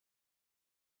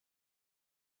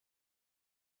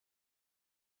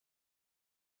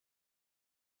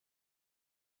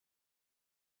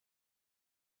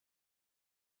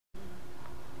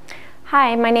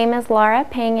Hi, my name is Laura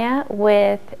Pena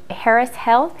with Harris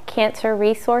Health Cancer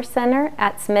Resource Center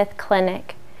at Smith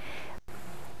Clinic.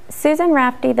 Susan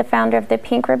Rafty, the founder of the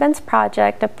Pink Ribbons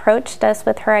Project, approached us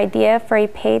with her idea for a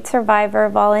paid survivor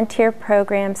volunteer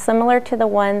program similar to the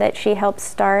one that she helped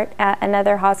start at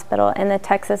another hospital in the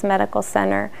Texas Medical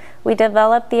Center. We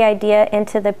developed the idea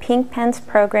into the Pink Pens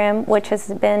program, which has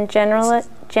been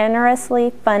generously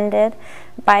funded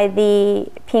by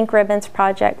the Pink Ribbons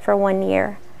Project for 1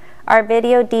 year. Our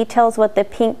video details what the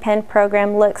Pink Pen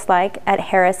program looks like at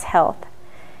Harris Health.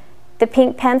 The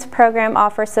Pink Pens program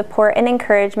offers support and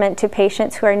encouragement to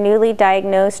patients who are newly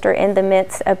diagnosed or in the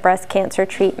midst of breast cancer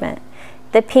treatment.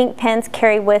 The Pink Pens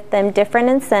carry with them different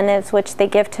incentives which they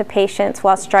give to patients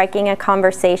while striking a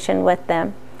conversation with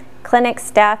them. Clinic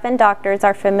staff and doctors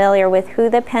are familiar with who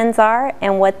the pens are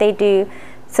and what they do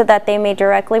so that they may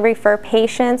directly refer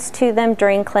patients to them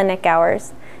during clinic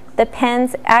hours. The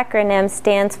PENS acronym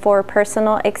stands for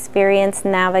Personal Experience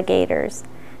Navigators.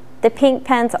 The Pink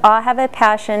Pens all have a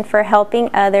passion for helping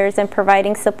others and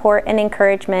providing support and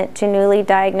encouragement to newly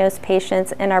diagnosed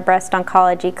patients in our breast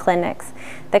oncology clinics.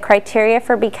 The criteria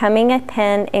for becoming a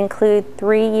PEN include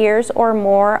 3 years or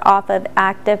more off of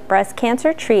active breast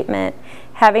cancer treatment,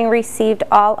 having received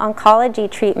all oncology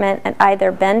treatment at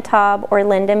either Ben Taub or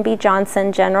Lyndon B.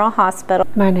 Johnson General Hospital.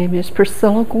 My name is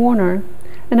Priscilla Warner,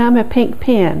 and I'm a Pink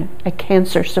Pen, a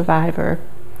cancer survivor.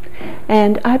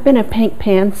 And I've been a Pink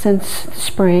Pen since the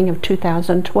spring of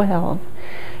 2012.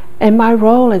 And my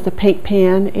role as a Pink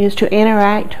Pen is to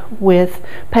interact with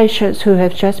patients who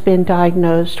have just been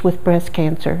diagnosed with breast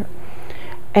cancer.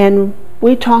 And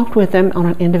we talked with them on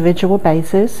an individual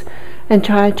basis and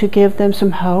tried to give them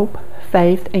some hope,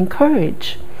 faith, and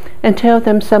courage, and tell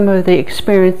them some of the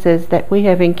experiences that we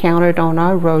have encountered on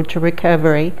our road to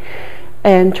recovery,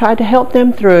 and try to help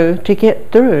them to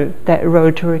get through that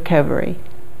road to recovery.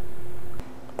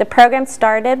 The program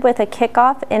started with a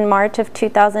kickoff in March of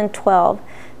 2012.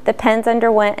 The PENS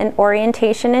underwent an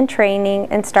orientation and training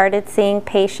and started seeing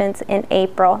patients in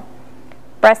April.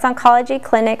 Breast oncology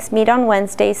clinics meet on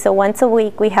Wednesdays, so once a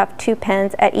week we have 2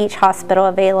 PENS at each hospital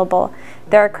available.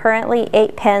 There are currently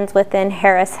 8 PENS within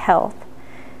Harris Health.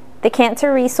 The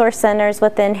cancer resource centers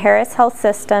within Harris Health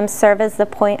Systems serve as the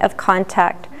point of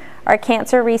contact. Our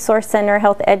Cancer Resource Center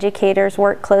health educators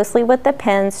work closely with the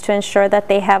PENS to ensure that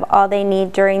they have all they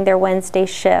need during their Wednesday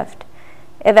shift.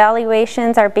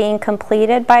 Evaluations are being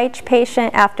completed by each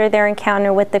patient after their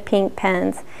encounter with the Pink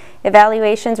Pens.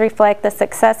 Evaluations reflect the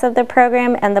success of the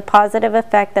program and the positive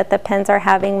effect that the PENS are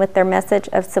having with their message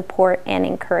of support and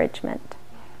encouragement.